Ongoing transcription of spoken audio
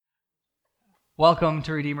Welcome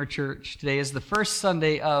to Redeemer Church. Today is the first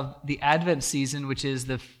Sunday of the Advent season, which is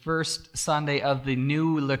the first Sunday of the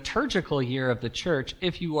new liturgical year of the church.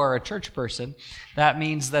 If you are a church person, that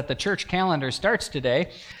means that the church calendar starts today,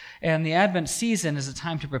 and the Advent season is a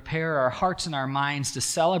time to prepare our hearts and our minds to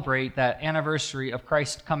celebrate that anniversary of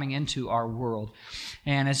Christ coming into our world.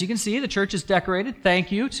 And as you can see, the church is decorated.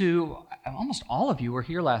 Thank you to almost all of you were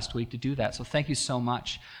here last week to do that, so thank you so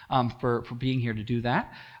much for being here to do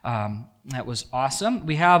that. That was awesome.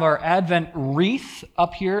 We have our Advent wreath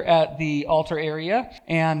up here at the altar area,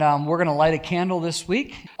 and we're going to light a candle this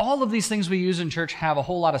week. All of these things we use in church have a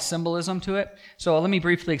whole lot of symbolism to it, so let me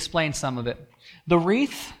briefly explain some of it. The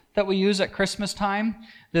wreath that we use at Christmas time,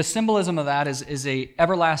 the symbolism of that is a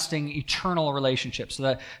everlasting, eternal relationship.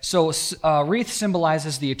 So wreath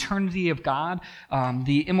symbolizes the eternity of God,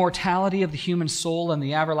 the immortality of the human soul, and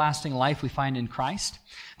the everlasting life we find in Christ.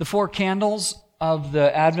 The 4 candles of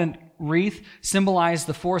the Advent wreath symbolize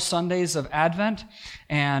the 4 Sundays of Advent,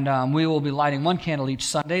 and we will be lighting 1 candle each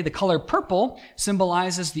Sunday. The color purple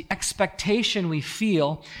symbolizes the expectation we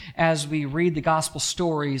feel as we read the gospel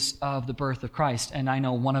stories of the birth of Christ, and I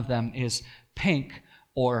know one of them is pink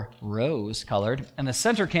or rose colored, and the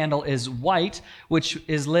center candle is white, which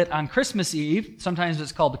is lit on Christmas Eve. Sometimes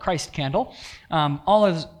it's called the Christ candle.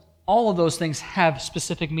 All of those things have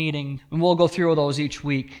specific meaning, and we'll go through those each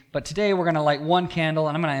week. But today we're going to light 1 candle,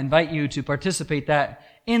 and I'm going to invite you to participate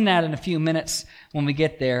in a few minutes when we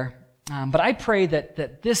get there. But I pray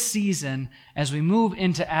that this season, as we move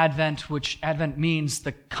into Advent, which Advent means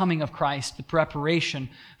the coming of Christ, the preparation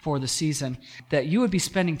for the season, that you would be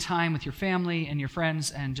spending time with your family and your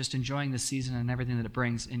friends and just enjoying the season and everything that it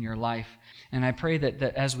brings in your life. And I pray that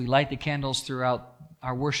as we light the candles throughout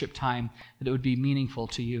our worship time, that it would be meaningful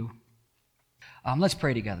to you. Let's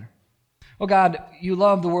pray together. Oh God, you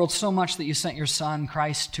love the world so much that you sent your Son,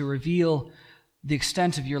 Christ, to reveal the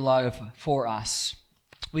extent of your love for us.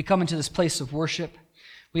 We come into this place of worship.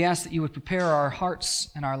 We ask that you would prepare our hearts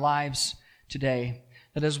and our lives today,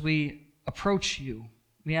 that as we approach you,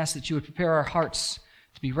 we ask that you would prepare our hearts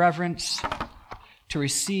to be reverent, to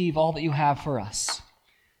receive all that you have for us.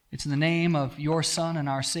 It's in the name of your Son and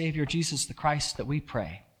our Savior, Jesus the Christ, that we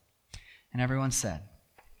pray. And everyone said,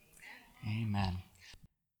 Amen.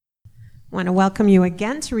 I want to welcome you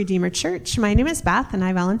again to Redeemer Church. My name is Beth, and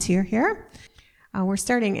I volunteer here. We're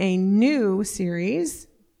starting a new series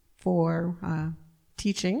for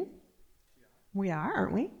teaching. We are,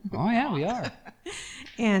 aren't we? Oh, yeah, we are.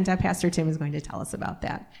 And Pastor Tim is going to tell us about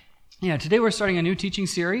that. Yeah, today we're starting a new teaching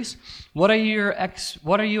series. What are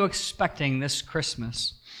you expecting this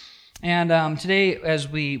Christmas? And today, as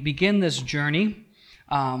we begin this journey,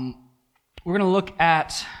 we're going to look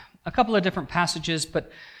at a couple of different passages,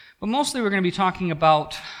 but mostly we're going to be talking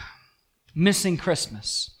about missing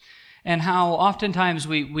Christmas and how oftentimes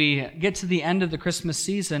we get to the end of the Christmas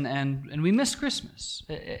season and we miss Christmas.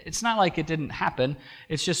 It's not like it didn't happen.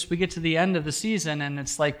 It's just we get to the end of the season and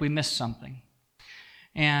it's like we missed something.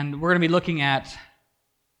 And we're going to be looking at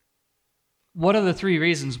what are the 3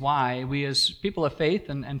 reasons why we as people of faith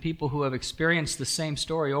and people who have experienced the same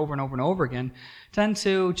story over and over and over again tend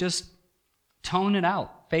to just tone it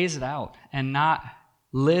out, phase it out, and not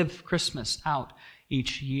live Christmas out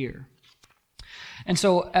each year. And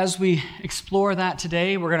so as we explore that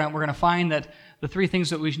today, we're gonna find that the 3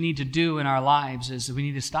 things that we need to do in our lives is we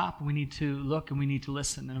need to stop, we need to look, and we need to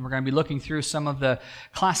listen. And we're going to be looking through some of the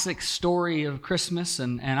classic story of Christmas,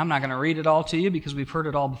 and I'm not going to read it all to you because we've heard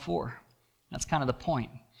it all before. That's kind of the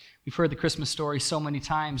point. We've heard the Christmas story so many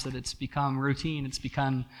times that it's become routine, it's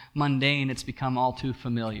become mundane, it's become all too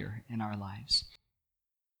familiar in our lives.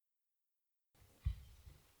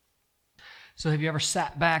 So have you ever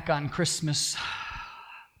sat back on Christmas,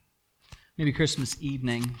 maybe Christmas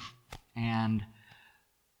evening, and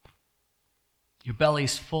your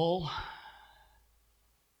belly's full,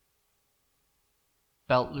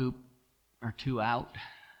 belt loop or 2 out,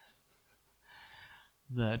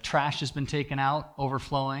 the trash has been taken out,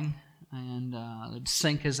 overflowing, and the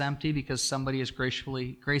sink is empty because somebody has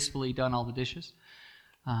gracefully done all the dishes.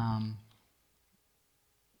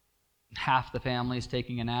 Half the family is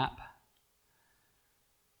taking a nap.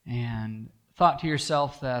 And thought to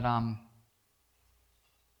yourself that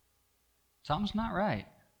something's not right.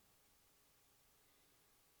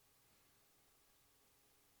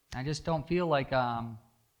 I just don't feel like I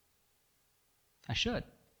should.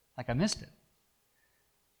 Like I missed it.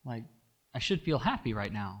 Like I should feel happy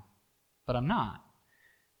right now, but I'm not.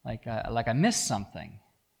 Like I missed something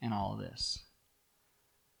in all of this.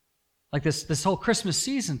 Like this whole Christmas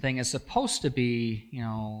season thing is supposed to be,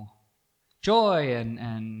 joy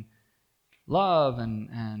and love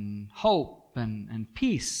and hope hope and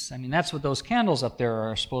peace. I mean, that's what those candles up there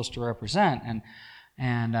are supposed to represent.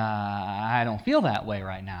 And I don't feel that way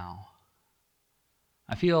right now.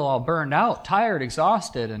 I feel all burned out, tired,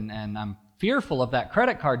 exhausted, and I'm fearful of that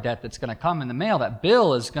credit card debt that's going to come in the mail. That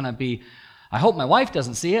bill is going to be, I hope my wife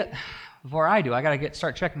doesn't see it before I do. I got to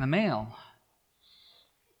start checking the mail.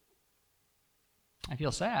 I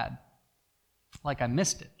feel sad. Like I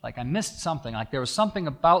missed it. Like I missed something. Like there was something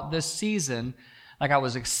about this season. Like I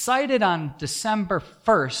was excited on December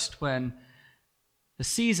 1st when the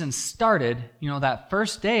season started. You know, that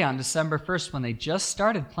first day on December 1st when they just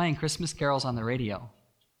started playing Christmas carols on the radio.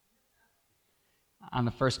 On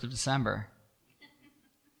the 1st of December.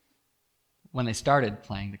 When they started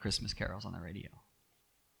playing the Christmas carols on the radio.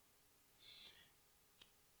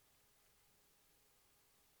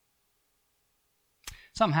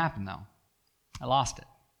 Something happened though. I lost it.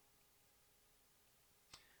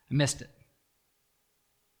 I missed it.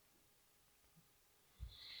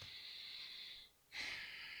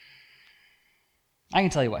 I can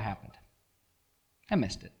tell you what happened. I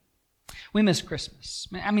missed it. We missed Christmas.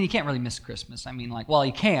 I mean, you can't really miss Christmas. I mean, like, well,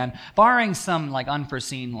 you can, barring some, like,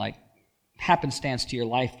 unforeseen, like, happenstance to your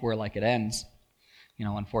life where, like, it ends, you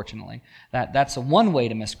know, unfortunately. That's one way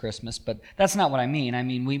to miss Christmas, but that's not what I mean. I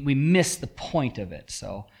mean, we miss the point of it,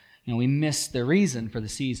 so... You know, we miss the reason for the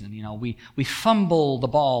season. You know, we fumble the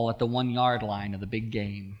ball at the 1 yard line of the big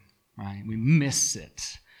game, right? We miss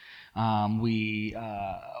it. We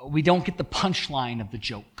don't get the punchline of the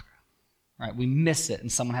joke, right? We miss it,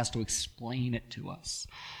 and someone has to explain it to us.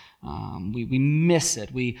 We miss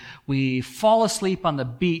it. We fall asleep on the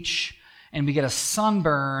beach, and we get a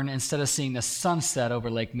sunburn instead of seeing the sunset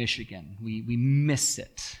over Lake Michigan. We miss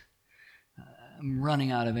it. I'm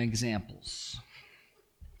running out of examples.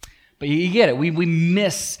 But you get it. We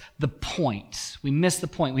miss the point. We miss the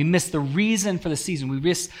point. We miss the reason for the season.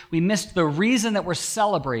 We missed the reason that we're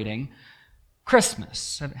celebrating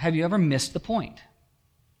Christmas. Have you ever missed the point?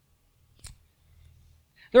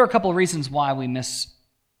 There are a couple of reasons why we miss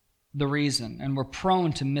the reason, and we're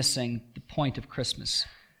prone to missing the point of Christmas.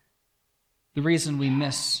 The reason we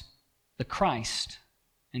miss the Christ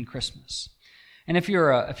in Christmas. And if you're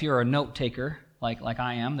a note taker, like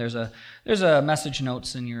I am, there's a message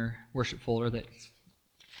notes in your worship folder that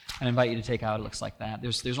I invite you to take out. It looks like that.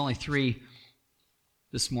 There's only 3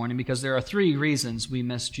 this morning because there are 3 reasons we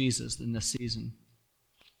miss Jesus in this season.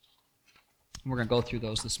 We're going to go through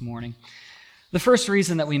those this morning. The first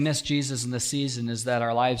reason that we miss Jesus in this season is that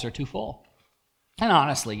our lives are too full. And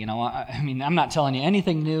honestly, you know, I mean, I'm not telling you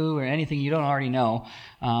anything new or anything you don't already know,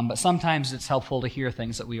 but sometimes it's helpful to hear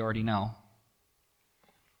things that we already know.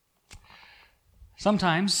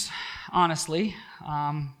 Sometimes, honestly,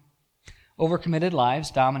 overcommitted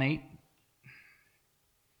lives dominate.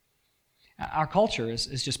 Our culture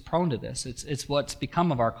is just prone to this. It's what's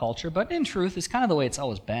become of our culture, but in truth, it's kind of the way it's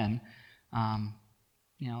always been.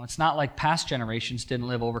 You know, it's not like past generations didn't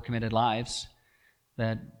live overcommitted lives,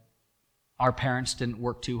 that our parents didn't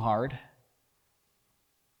work too hard.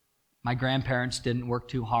 My grandparents didn't work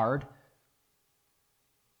too hard.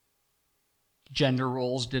 Gender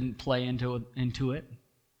roles didn't play into it.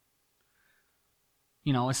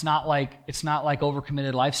 You know, it's not like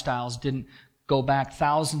overcommitted lifestyles didn't go back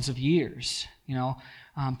thousands of years. You know,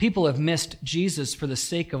 people have missed Jesus for the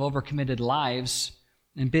sake of overcommitted lives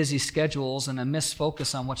and busy schedules and a missed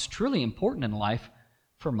focus on what's truly important in life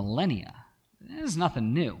for millennia. It is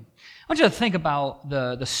nothing new. I want you to think about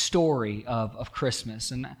the story of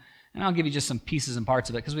Christmas, and I'll give you just some pieces and parts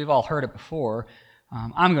of it because we've all heard it before.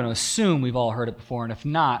 I'm going to assume we've all heard it before, and if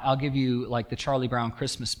not, I'll give you like the Charlie Brown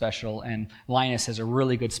Christmas special, and Linus has a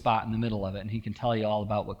really good spot in the middle of it, and he can tell you all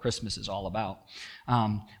about what Christmas is all about.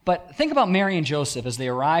 But think about Mary and Joseph as they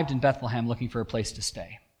arrived in Bethlehem looking for a place to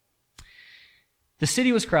stay. The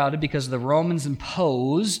city was crowded because the Romans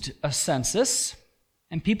imposed a census,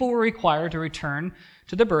 and people were required to return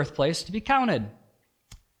to their birthplace to be counted.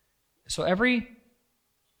 So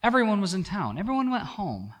everyone was in town. Everyone went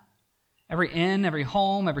home. Every inn, every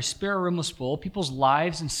home, every spare room was full. People's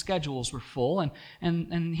lives and schedules were full.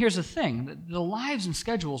 And here's the thing. The lives and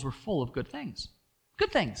schedules were full of good things.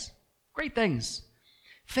 Good things. Great things.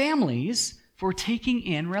 Families for taking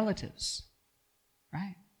in relatives.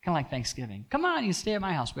 Right? Kind of like Thanksgiving. Come on, you stay at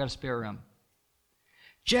my house. We got a spare room.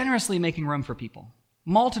 Generously making room for people.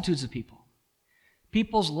 Multitudes of people.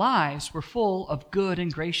 People's lives were full of good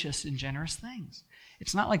and gracious and generous things.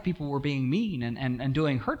 It's not like people were being mean and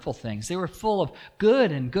doing hurtful things. They were full of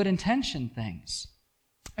good and good intention things.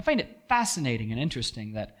 I find it fascinating and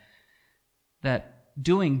interesting that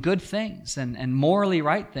doing good things and morally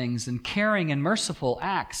right things and caring and merciful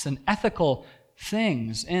acts and ethical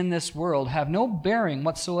things in this world have no bearing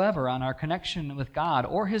whatsoever on our connection with God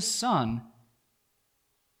or His Son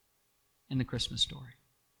in the Christmas story.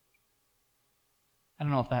 I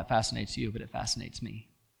don't know if that fascinates you, but it fascinates me.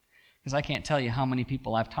 Because I can't tell you how many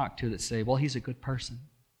people I've talked to that say, well, he's a good person.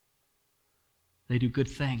 They do good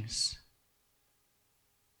things.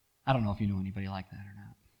 I don't know if you know anybody like that or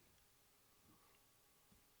not.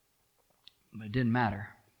 But it didn't matter.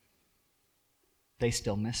 They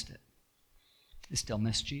still missed it. They still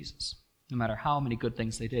missed Jesus, no matter how many good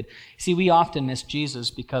things they did. See, we often miss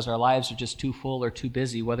Jesus because our lives are just too full or too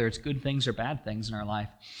busy, whether it's good things or bad things in our life.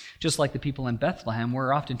 Just like the people in Bethlehem,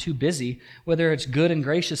 we're often too busy, whether it's good and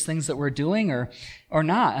gracious things that we're doing or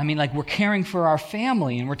not. I mean, like we're caring for our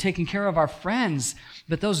family and we're taking care of our friends,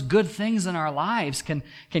 but those good things in our lives can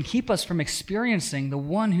keep us from experiencing the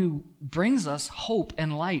one who brings us hope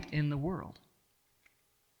and light in the world.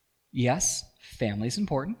 Yes, family's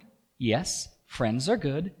important. Yes, friends are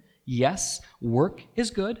good. Yes, work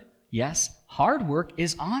is good. Yes, hard work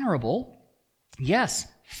is honorable. Yes,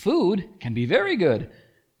 food can be very good.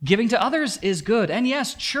 Giving to others is good. And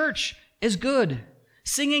yes, church is good.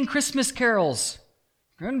 Singing Christmas carols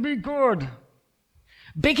can be good.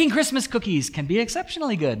 Baking Christmas cookies can be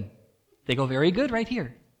exceptionally good. They go very good right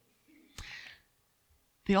here.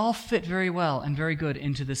 They all fit very well and very good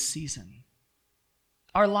into this season.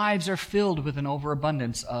 Our lives are filled with an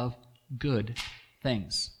overabundance of good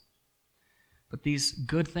things. But these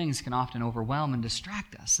good things can often overwhelm and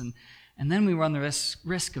distract us. And then we run the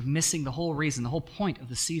risk of missing the whole reason, the whole point of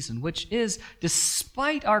the season, which is,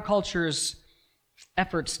 despite our culture's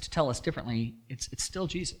efforts to tell us differently, it's still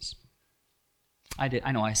Jesus.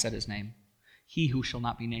 I know I said his name. He who shall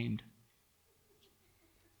not be named.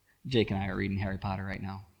 Jake and I are reading Harry Potter right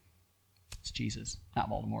now. It's Jesus, not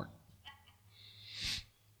Voldemort.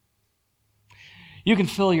 You can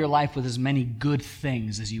fill your life with as many good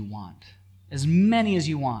things as you want. As many as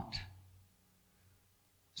you want.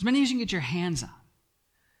 As many as you can get your hands on.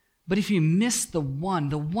 But if you miss the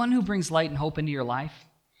one who brings light and hope into your life,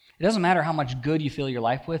 it doesn't matter how much good you fill your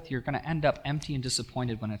life with, you're going to end up empty and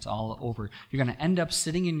disappointed when it's all over. You're going to end up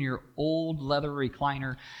sitting in your old leather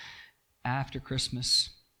recliner after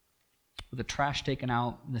Christmas with the trash taken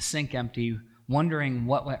out and the sink empty, wondering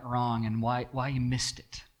what went wrong and why you missed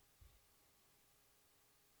it.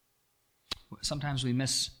 Sometimes we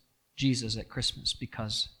miss Jesus at Christmas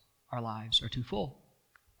because our lives are too full.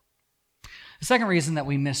 The second reason that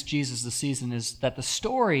we miss Jesus this season is that the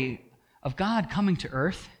story of God coming to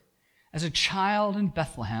earth as a child in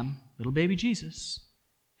Bethlehem, little baby Jesus,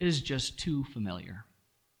 is just too familiar.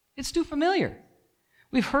 It's too familiar.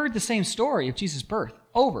 We've heard the same story of Jesus' birth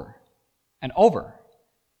over and over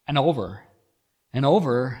and over and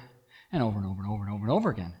over and over and over and over and over and over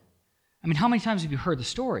again. I mean, how many times have you heard the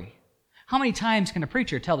story? How many times can a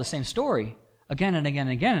preacher tell the same story again and again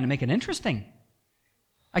and again and make it interesting?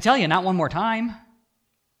 I tell you, not one more time.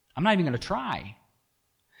 I'm not even going to try.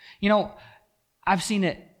 You know, I've seen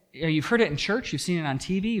it. You've heard it in church. You've seen it on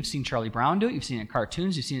TV. You've seen Charlie Brown do it. You've seen it in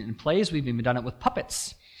cartoons. You've seen it in plays. We've even done it with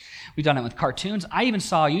puppets. We've done it with cartoons. I even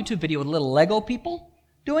saw a YouTube video with little Lego people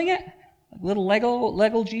doing it. Like little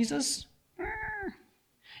Lego Jesus.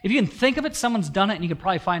 If you can think of it, someone's done it, and you can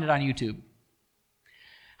probably find it on YouTube.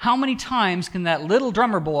 How many times can that little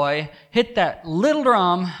drummer boy hit that little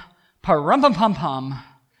drum, pa-rum-pum-pum-pum,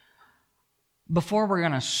 before we're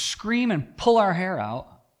going to scream and pull our hair out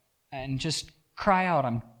and just cry out,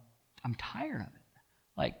 I'm tired of it.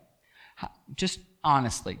 Like, just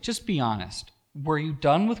honestly, just be honest. Were you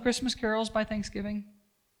done with Christmas carols by Thanksgiving?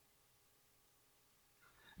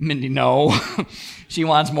 Mindy, no. She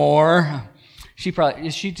wants more. She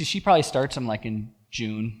probably starts them like in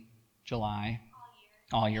June, July.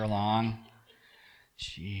 All year long.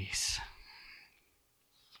 Jeez.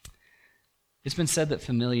 It's been said that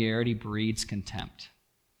familiarity breeds contempt.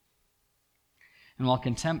 And while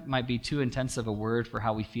contempt might be too intensive a word for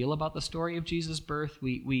how we feel about the story of Jesus' birth,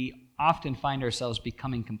 we often find ourselves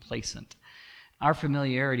becoming complacent. Our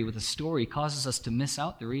familiarity with the story causes us to miss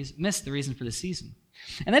the reason for the season.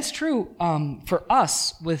 And that's true for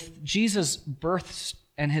us with Jesus' birth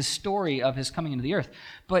and his story of his coming into the earth.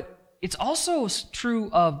 But it's also true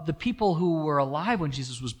of the people who were alive when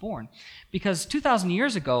Jesus was born. Because 2,000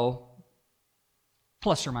 years ago,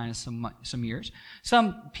 plus or minus some years,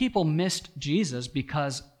 some people missed Jesus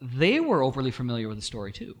because they were overly familiar with the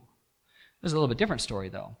story too. There's a little bit different story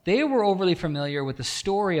though. They were overly familiar with the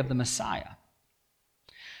story of the Messiah.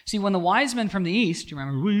 See, when the wise men from the east, you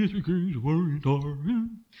remember,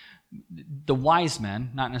 the wise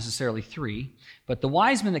men, not necessarily three, but the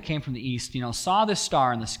wise men that came from the east, saw this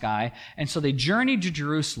star in the sky, and so they journeyed to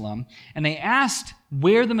Jerusalem, and they asked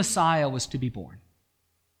where the Messiah was to be born.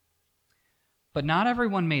 But not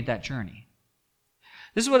everyone made that journey.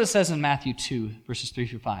 This is what it says in Matthew 2, verses 3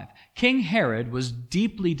 through 5. King Herod was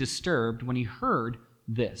deeply disturbed when he heard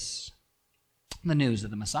this, the news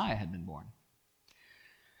that the Messiah had been born.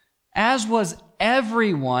 As was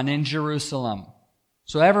everyone in Jerusalem.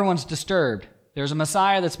 So everyone's disturbed. There's a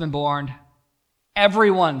Messiah that's been born.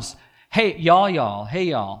 Everyone's, hey,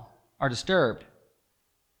 y'all are disturbed.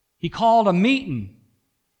 He called a meeting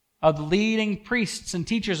of the leading priests and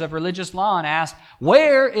teachers of religious law and asked,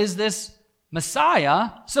 where is this Messiah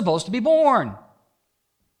supposed to be born?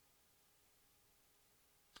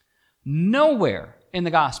 Nowhere in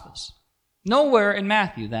the Gospels, nowhere in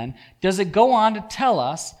Matthew then, does it go on to tell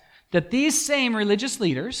us that these same religious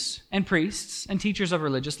leaders and priests and teachers of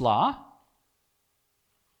religious law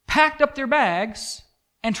packed up their bags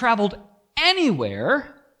and traveled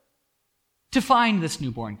anywhere to find this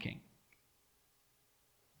newborn king.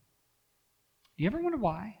 Do you ever wonder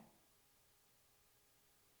why?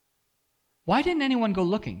 Why didn't anyone go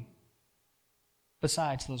looking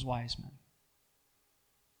besides those wise men?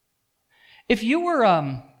 If you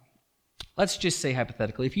were, let's just say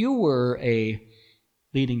hypothetically, if you were a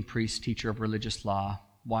leading priest, teacher of religious law,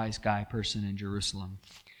 wise guy person in Jerusalem,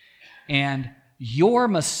 and your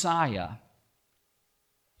Messiah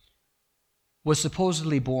was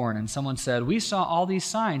supposedly born, and someone said, we saw all these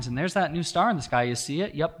signs, and there's that new star in the sky. You see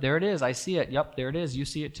it? Yep, there it is. I see it. Yep, there it is. You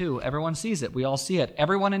see it too. Everyone sees it. We all see it.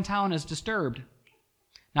 Everyone in town is disturbed.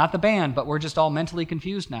 Not the band, but we're just all mentally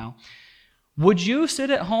confused now. Would you sit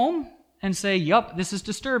at home and say, yep, this is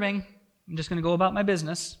disturbing. I'm just going to go about my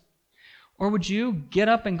business? Or would you get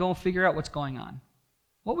up and go figure out what's going on?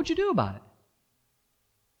 What would you do about it?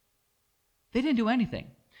 They didn't do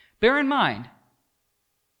anything. Bear in mind,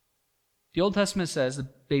 the Old Testament says the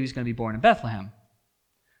baby's going to be born in Bethlehem.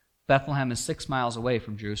 Bethlehem is 6 miles away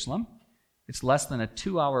from Jerusalem. It's less than a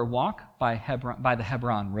 2-hour walk by the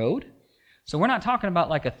Hebron Road. So we're not talking about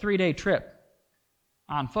like a 3-day trip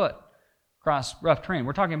on foot across rough terrain.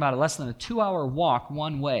 We're talking about less than a 2-hour walk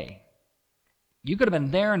one way. You could have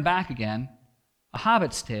been there and back again, a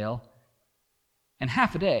hobbit's tale, in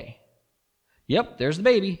half a day. Yep, there's the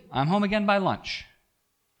baby. I'm home again by lunch.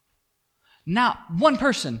 Not one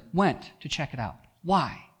person went to check it out.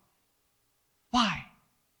 Why? Why?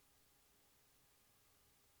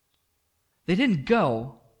 They didn't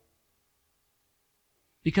go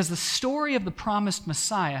because the story of the promised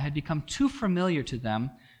Messiah had become too familiar to them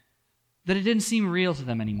that it didn't seem real to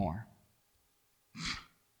them anymore.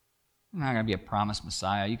 I'm not going to be a promised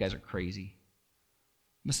Messiah. You guys are crazy.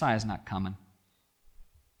 Messiah's not coming.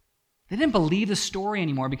 They didn't believe the story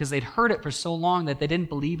anymore because they'd heard it for so long that they didn't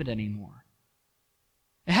believe it anymore.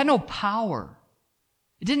 It had no power.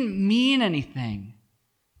 It didn't mean anything.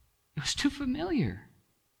 It was too familiar.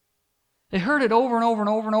 They heard it over and over and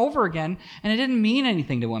over and over again, and it didn't mean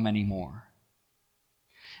anything to them anymore.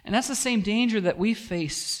 And that's the same danger that we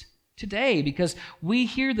face today, because we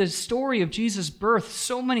hear the story of Jesus' birth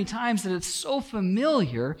so many times that it's so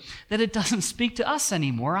familiar that it doesn't speak to us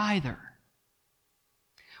anymore either.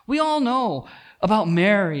 We all know about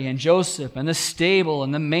Mary and Joseph and the stable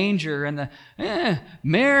and the manger and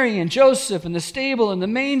Mary and Joseph and the stable and the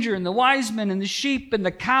manger and the wise men and the sheep and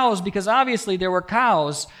the cows, because obviously there were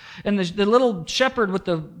cows, and the little shepherd with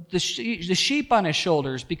the sheep on his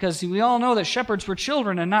shoulders, because we all know that shepherds were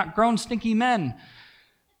children and not grown stinky men.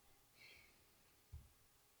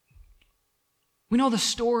 We know the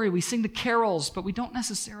story, we sing the carols, but we don't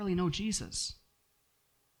necessarily know Jesus.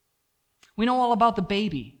 We know all about the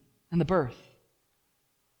baby and the birth.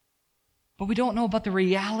 But we don't know about the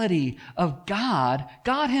reality of God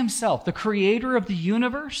himself, the creator of the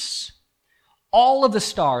universe, all of the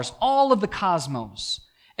stars, all of the cosmos,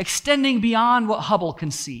 extending beyond what Hubble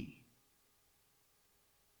can see.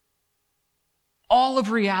 All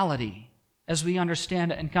of reality as we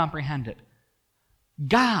understand it and comprehend it.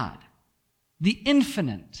 God, the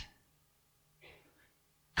infinite,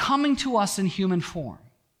 coming to us in human form,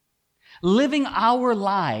 living our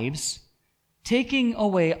lives, taking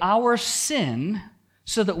away our sin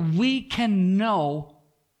so that we can know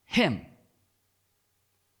him,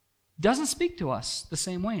 doesn't speak to us the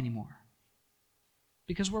same way anymore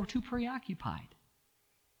because we're too preoccupied.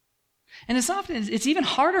 And it's even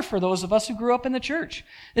harder for those of us who grew up in the church.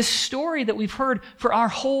 This story that we've heard for our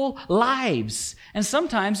whole lives. And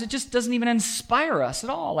sometimes it just doesn't even inspire us at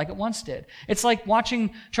all like it once did. It's like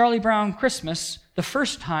watching Charlie Brown Christmas the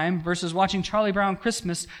first time versus watching Charlie Brown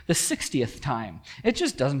Christmas the 60th time. It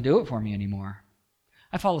just doesn't do it for me anymore.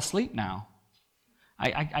 I fall asleep now.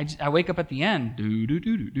 I wake up at the end.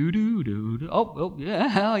 Oh, yeah,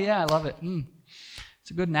 hell yeah, I love it.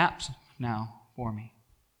 It's a good nap now for me.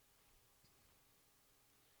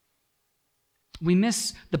 We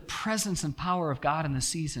miss the presence and power of God in the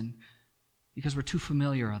season because we're too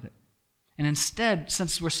familiar with it. And instead,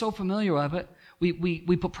 since we're so familiar with it,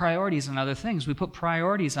 we put priorities on other things. We put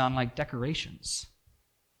priorities on like decorations,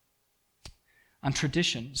 on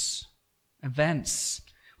traditions, events.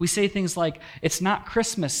 We say things like, it's not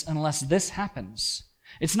Christmas unless this happens.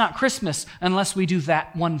 It's not Christmas unless we do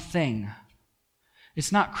that one thing.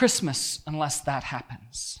 It's not Christmas unless that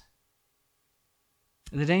happens.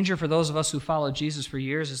 The danger for those of us who followed Jesus for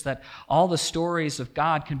years is that all the stories of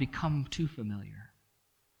God can become too familiar.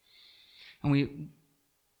 And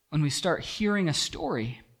when we start hearing a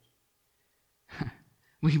story,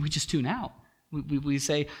 we just tune out. We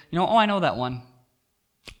say, oh, I know that one.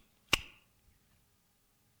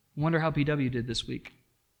 Wonder how PW did this week.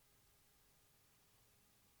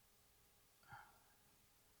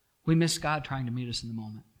 We miss God trying to meet us in the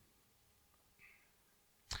moment.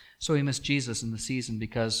 So we miss Jesus in the season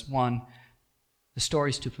because, one, the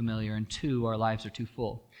story's too familiar, and two, our lives are too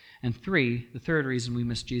full. And three, the third reason we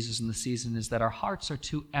miss Jesus in the season is that our hearts are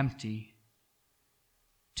too empty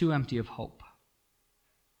of hope.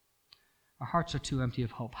 Our hearts are too empty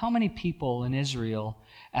of hope. How many people in Israel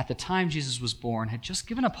at the time Jesus was born had just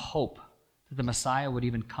given up hope that the Messiah would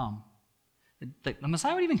even come? That the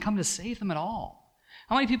Messiah would even come to save them at all?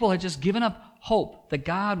 How many people had just given up hope that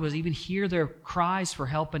God would even hear their cries for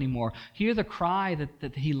help anymore, hear the cry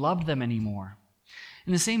that He loved them anymore?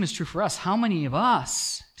 And the same is true for us. How many of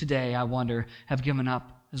us today, I wonder, have given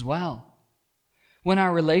up as well? When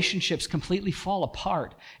our relationships completely fall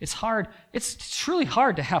apart, it's truly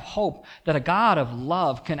hard to have hope that a God of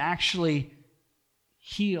love can actually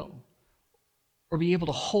heal or be able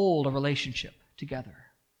to hold a relationship together.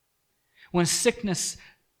 When sickness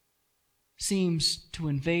seems to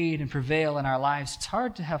invade and prevail in our lives, it's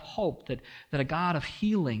hard to have hope that a God of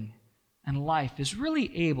healing and life is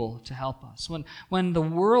really able to help us. When the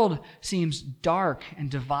world seems dark and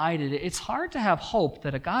divided, it's hard to have hope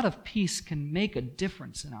that a God of peace can make a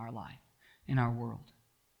difference in our life, in our world.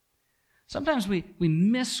 Sometimes we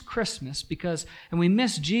miss Christmas and we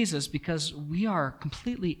miss Jesus because we are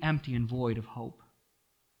completely empty and void of hope.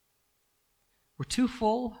 We're too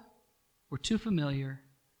full, we're too familiar,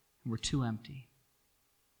 and we're too empty.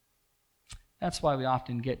 That's why we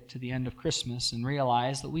often get to the end of Christmas and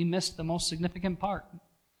realize that we missed the most significant part,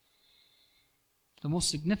 the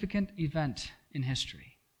most significant event in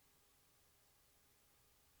history.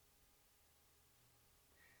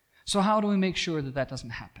 So how do we make sure that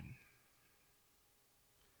doesn't happen?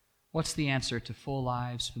 What's the answer to full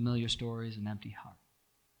lives, familiar stories, and empty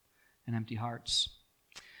hearts?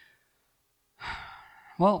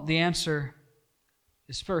 Well, the answer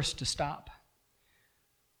is first to stop.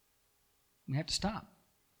 We have to stop.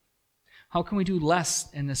 How can we do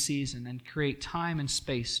less in this season and create time and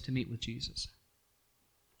space to meet with Jesus?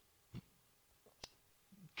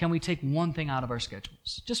 Can we take one thing out of our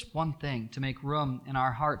schedules? Just one thing to make room in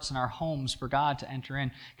our hearts and our homes for God to enter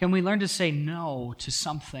in? Can we learn to say no to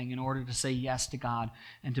something in order to say yes to God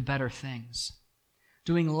and to better things?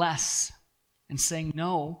 Doing less and saying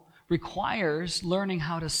no requires learning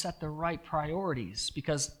how to set the right priorities,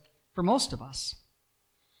 because for most of us,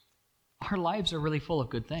 our lives are really full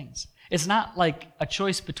of good things. It's not like a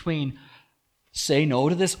choice between say no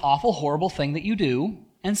to this awful, horrible thing that you do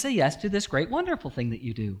and say yes to this great, wonderful thing that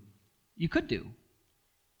you could do.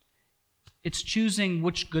 It's choosing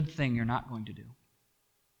which good thing you're not going to do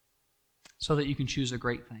so that you can choose a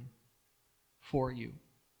great thing for you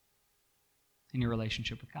in your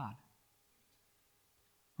relationship with God.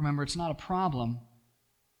 Remember, it's not a problem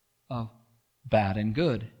of bad and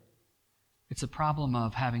good. It's a problem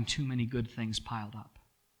of having too many good things piled up.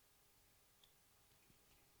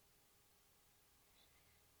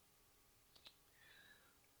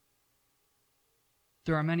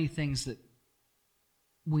 There are many things that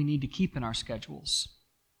we need to keep in our schedules.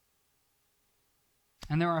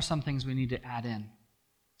 And there are some things we need to add in.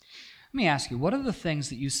 Let me ask you, what are the things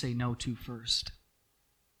that you say no to first?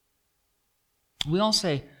 We all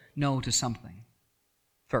say no to something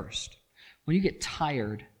first. When you get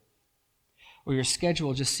tired or your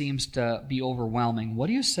schedule just seems to be overwhelming, what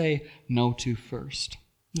do you say no to first?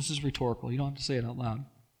 This is rhetorical. You don't have to say it out loud.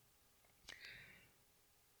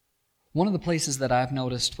 One of the places that I've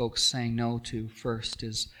noticed folks saying no to first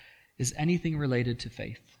is anything related to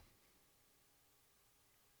faith.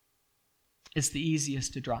 it's the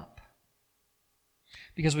easiest to drop.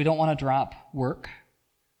 Because we don't want to drop work.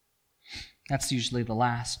 That's usually the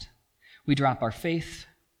last. We drop our faith.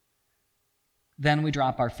 Then we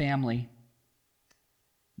drop our family.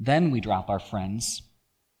 Then we drop our friends.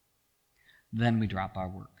 Then we drop our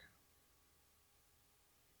work.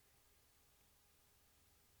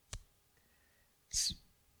 It's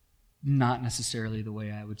not necessarily the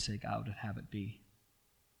way I would say God would have it be.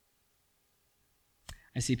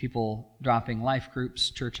 I see people dropping life groups,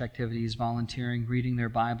 church activities, volunteering, reading their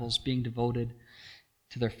Bibles, being devoted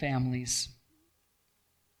to their families.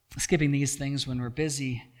 Skipping these things when we're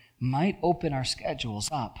busy might open our schedules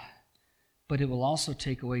up, but it will also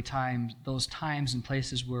take away those times and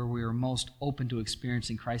places where we are most open to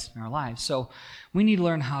experiencing Christ in our lives. So we need to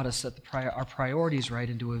learn how to set our priorities right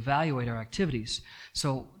and to evaluate our activities.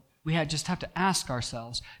 So we just have to ask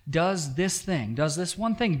ourselves, does this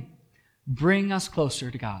one thing bring us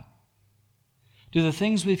closer to God? Do the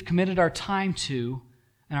things we've committed our time to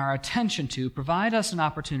and our attention to provide us an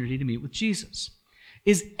opportunity to meet with Jesus?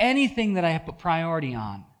 Is anything that I have put priority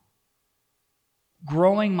on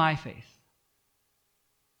growing my faith?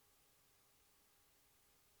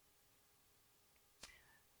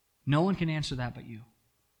 No one can answer that but you.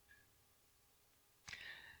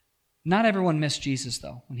 Not everyone missed Jesus,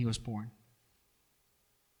 though, when he was born.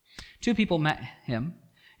 2 people met him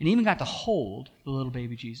and even got to hold the little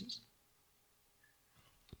baby Jesus.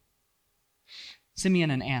 Simeon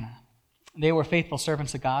and Anna. They were faithful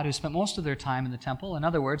servants of God who spent most of their time in the temple. In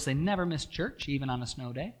other words, they never missed church, even on a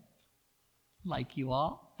snow day. Like you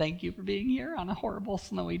all. Thank you for being here on a horrible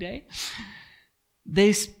snowy day.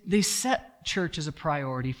 They set church as a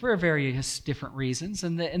priority for various different reasons,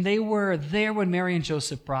 and they were there when Mary and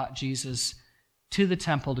Joseph brought Jesus to the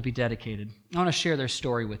temple to be dedicated. I want to share their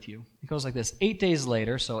story with you. It goes like this. 8 days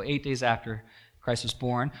later, so 8 days after Christ was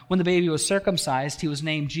born, when the baby was circumcised, he was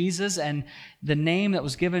named Jesus, and the name that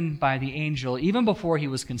was given by the angel even before he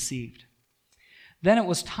was conceived. Then it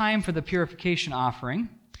was time for the purification offering,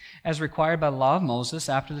 as required by the law of Moses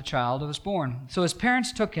after the child was born. So his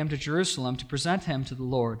parents took him to Jerusalem to present him to the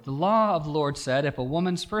Lord. The law of the Lord said, if a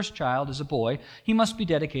woman's first child is a boy, he must be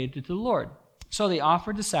dedicated to the Lord. So they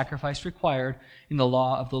offered the sacrifice required in the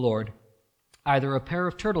law of the Lord, either a pair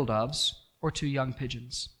of turtle doves or 2 young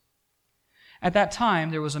pigeons. At that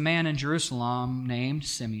time, there was a man in Jerusalem named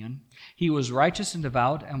Simeon. He was righteous and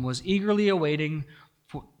devout and was eagerly waiting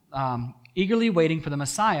for the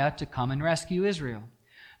Messiah to come and rescue Israel.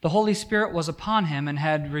 The Holy Spirit was upon him and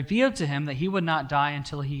had revealed to him that he would not die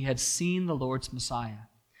until he had seen the Lord's Messiah.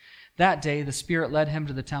 That day, the Spirit led him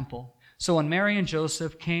to the temple. So when Mary and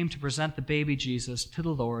Joseph came to present the baby Jesus to the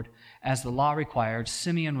Lord, as the law required,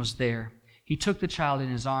 Simeon was there. He took the child in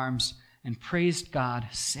his arms and praised God,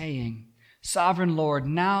 saying, Sovereign Lord,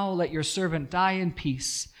 now let your servant die in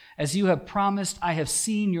peace. As you have promised, I have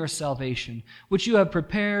seen your salvation, which you have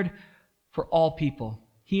prepared for all people.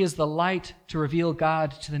 He is the light to reveal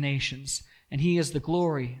God to the nations, and he is the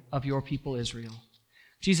glory of your people Israel.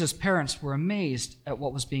 Jesus' parents were amazed at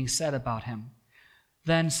what was being said about him.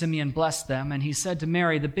 Then Simeon blessed them, and he said to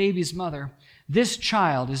Mary, the baby's mother, this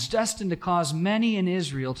child is destined to cause many in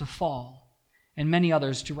Israel to fall, and many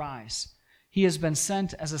others to rise. He has been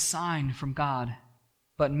sent as a sign from God,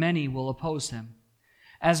 but many will oppose him.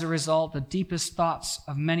 As a result, the deepest thoughts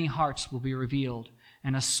of many hearts will be revealed,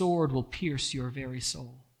 and a sword will pierce your very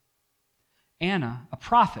soul. Anna, a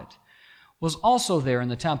prophet, was also there in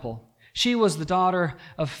the temple. She was the daughter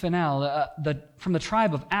of Phanuel, from the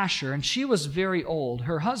tribe of Asher, and she was very old.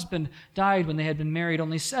 Her husband died when they had been married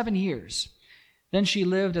only 7 years. Then she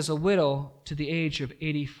lived as a widow to the age of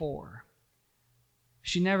 84.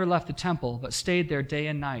 She never left the temple, but stayed there day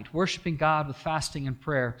and night, worshiping God with fasting and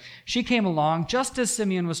prayer. She came along just as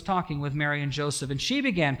Simeon was talking with Mary and Joseph, and she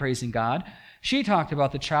began praising God. She talked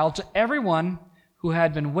about the child to everyone who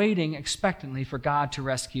had been waiting expectantly for God to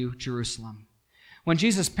rescue Jerusalem. When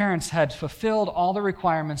Jesus' parents had fulfilled all the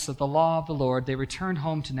requirements of the law of the Lord, they returned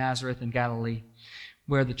home to Nazareth in Galilee,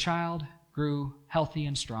 where the child grew healthy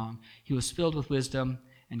and strong. He was filled with wisdom,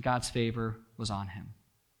 and God's favor was on him.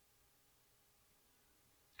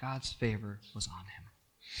 God's favor was on him.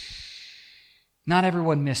 Not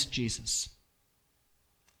everyone missed Jesus.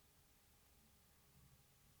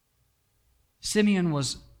 Simeon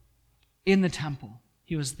was in the temple.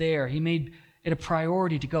 He was there. He made it a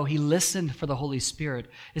priority to go. He listened for the Holy Spirit.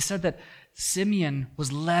 It said that Simeon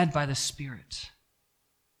was led by the Spirit.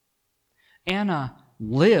 Anna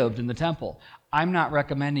lived in the temple. I'm not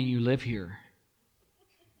recommending you live here.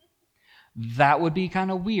 That would be kind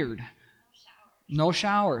of weird. No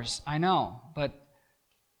showers, I know, but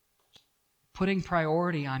putting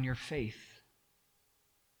priority on your faith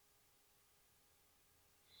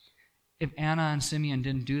if Anna and Simeon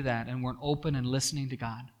didn't do that and weren't open and listening to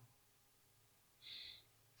God.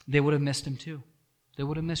 They would have missed him too. They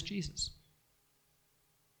would have missed Jesus.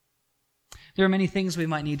 There are many things we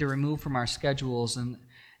might need to remove from our schedules, and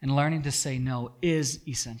learning to say no is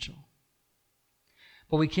essential.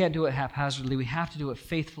 But we can't do it haphazardly. We have to do it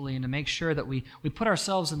faithfully and to make sure that we put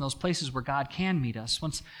ourselves in those places where God can meet us.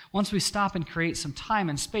 Once we stop and create some time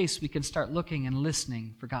and space, we can start looking and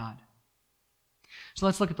listening for God. So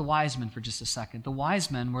let's look at the wise men for just a second. The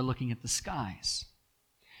wise men were looking at the skies,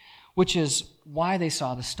 which is why they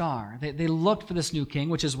saw the star. They looked for this new king,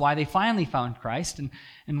 which is why they finally found Christ,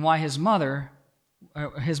 and why his mother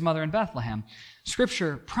in Bethlehem.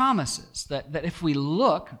 Scripture promises that if we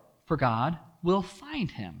look for God, we'll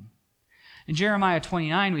find him. In Jeremiah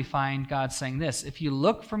 29, we find God saying this: if you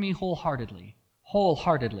look for me wholeheartedly,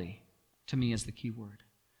 to me is the key word,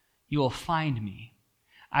 you will find me.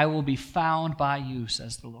 I will be found by you,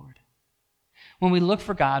 says the Lord. When we look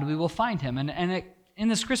for God, we will find him. In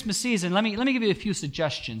this Christmas season, let me give you a few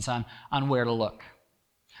suggestions on where to look.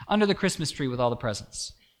 Under the Christmas tree with all the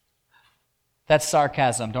presents. That's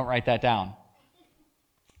sarcasm. Don't write that down.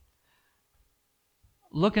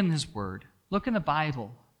 Look in his word. Look in the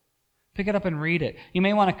Bible. Pick it up and read it. You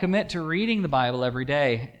may want to commit to reading the Bible every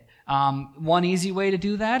day. One easy way to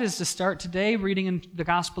do that is to start today reading in the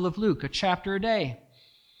Gospel of Luke, a chapter a day.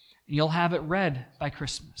 You'll have it read by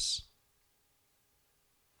Christmas.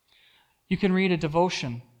 You can read a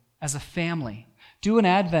devotion as a family. Do an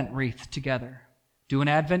Advent wreath together. Do an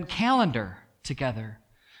Advent calendar together.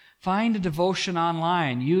 Find a devotion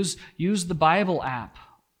online. Use the Bible app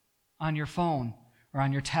on your phone or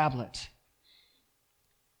on your tablet.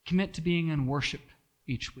 Commit to being in worship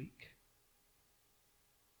each week.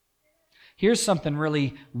 Here's something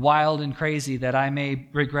really wild and crazy that I may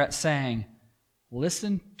regret saying.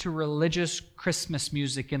 Listen to religious Christmas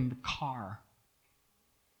music in the car.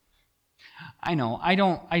 I know,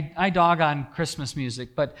 I dog on Christmas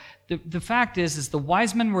music, but the fact is the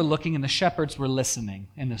wise men were looking and the shepherds were listening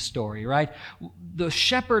in the story, right? The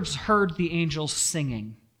shepherds heard the angels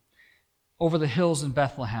singing over the hills in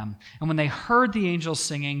Bethlehem. And when they heard the angels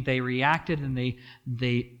singing, they reacted and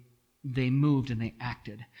they moved and they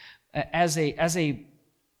acted. As a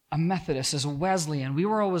Methodist, as a Wesleyan,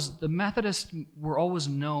 the Methodists were always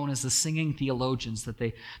known as the singing theologians, that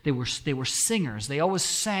they were singers. They always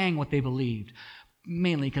sang what they believed,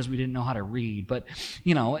 mainly because we didn't know how to read. But,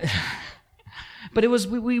 but it was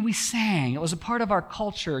we sang. It was a part of our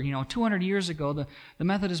culture. 200 years ago, the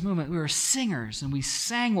Methodist movement, we were singers and we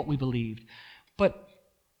sang what we believed. But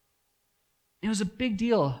it was a big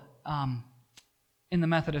deal in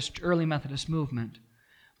the early Methodist movement.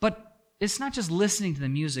 But it's not just listening to the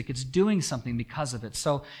music, it's doing something because of it.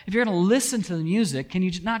 So if you're going to listen to the music, can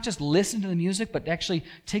you not just listen to the music, but actually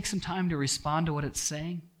take some time to respond to what it's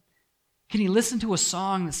saying? Can you listen to a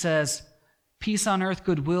song that says, peace on earth,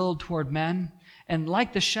 goodwill toward men? And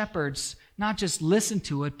like the shepherds, not just listen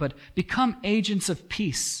to it, but become agents of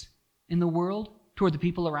peace in the world toward the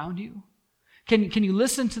people around you? Can you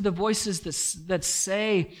listen to the voices that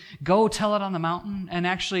say, go tell it on the mountain, and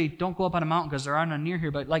actually don't go up on a mountain because there are none near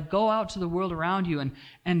here, but go out to the world around you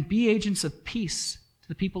and be agents of peace to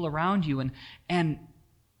the people around you and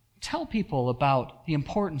tell people about the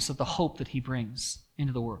importance of the hope that he brings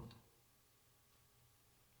into the world.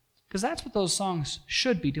 Because that's what those songs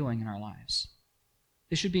should be doing in our lives.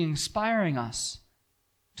 They should be inspiring us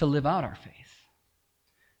to live out our faith,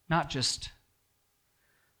 not just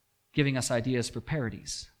giving us ideas for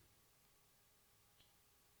parodies.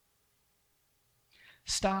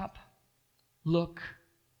 Stop, look,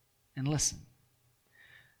 and listen.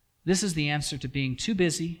 This is the answer to being too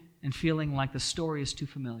busy and feeling like the story is too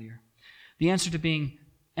familiar. The answer to being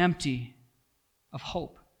empty of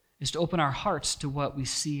hope is to open our hearts to what we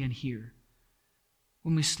see and hear.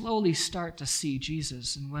 When we slowly start to see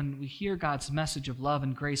Jesus and when we hear God's message of love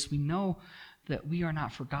and grace, we know that we are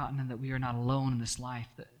not forgotten and that we are not alone in this life,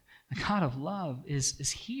 that the God of love is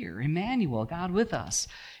here, Emmanuel, God with us.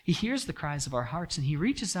 He hears the cries of our hearts, and he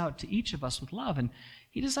reaches out to each of us with love, and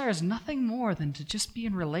he desires nothing more than to just be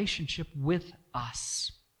in relationship with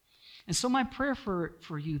us. And so my prayer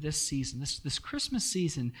for you this season, this Christmas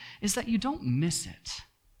season, is that you don't miss it,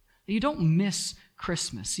 that you don't miss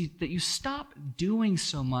Christmas, that you stop doing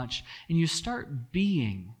so much and you start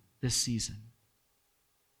being this season.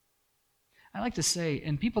 I like to say,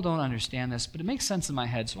 and people don't understand this, but it makes sense in my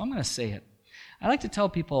head, so I'm going to say it. I like to tell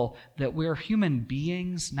people that we're human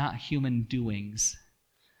beings, not human doings.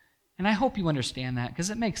 And I hope you understand that, because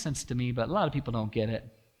it makes sense to me, but a lot of people don't get it.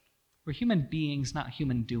 We're human beings, not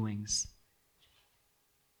human doings.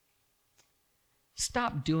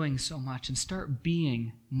 Stop doing so much and start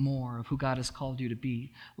being more of who God has called you to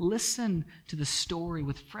be. Listen to the story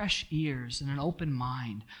with fresh ears and an open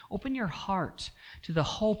mind. Open your heart to the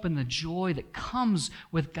hope and the joy that comes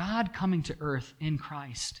with God coming to earth in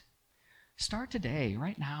Christ. Start today,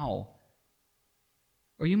 right now.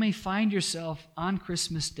 Or you may find yourself on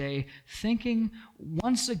Christmas Day thinking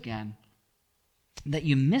once again that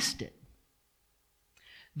you missed it,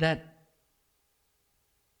 that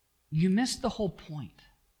you missed the whole point.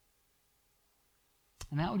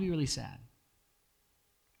 And that would be really sad.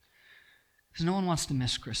 Because no one wants to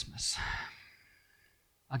miss Christmas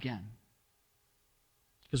again.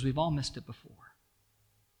 Because we've all missed it before.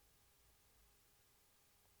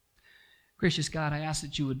 Gracious God, I ask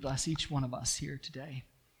that you would bless each one of us here today.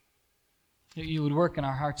 That you would work in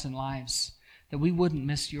our hearts and lives, that we wouldn't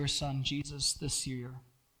miss your Son, Jesus, this year.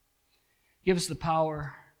 Give us the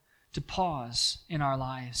power to pause in our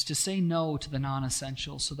lives, to say no to the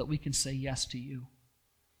non-essential so that we can say yes to you.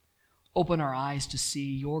 Open our eyes to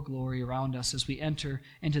see your glory around us as we enter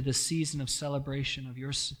into this season of celebration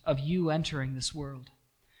of you entering this world.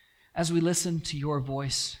 As we listen to your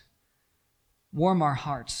voice, warm our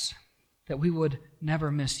hearts that we would never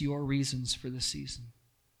miss your reasons for this season.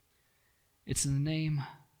 It's in the name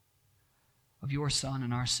of your Son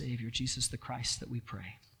and our Savior, Jesus the Christ, that we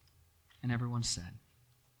pray. And everyone said,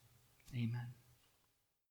 Amen.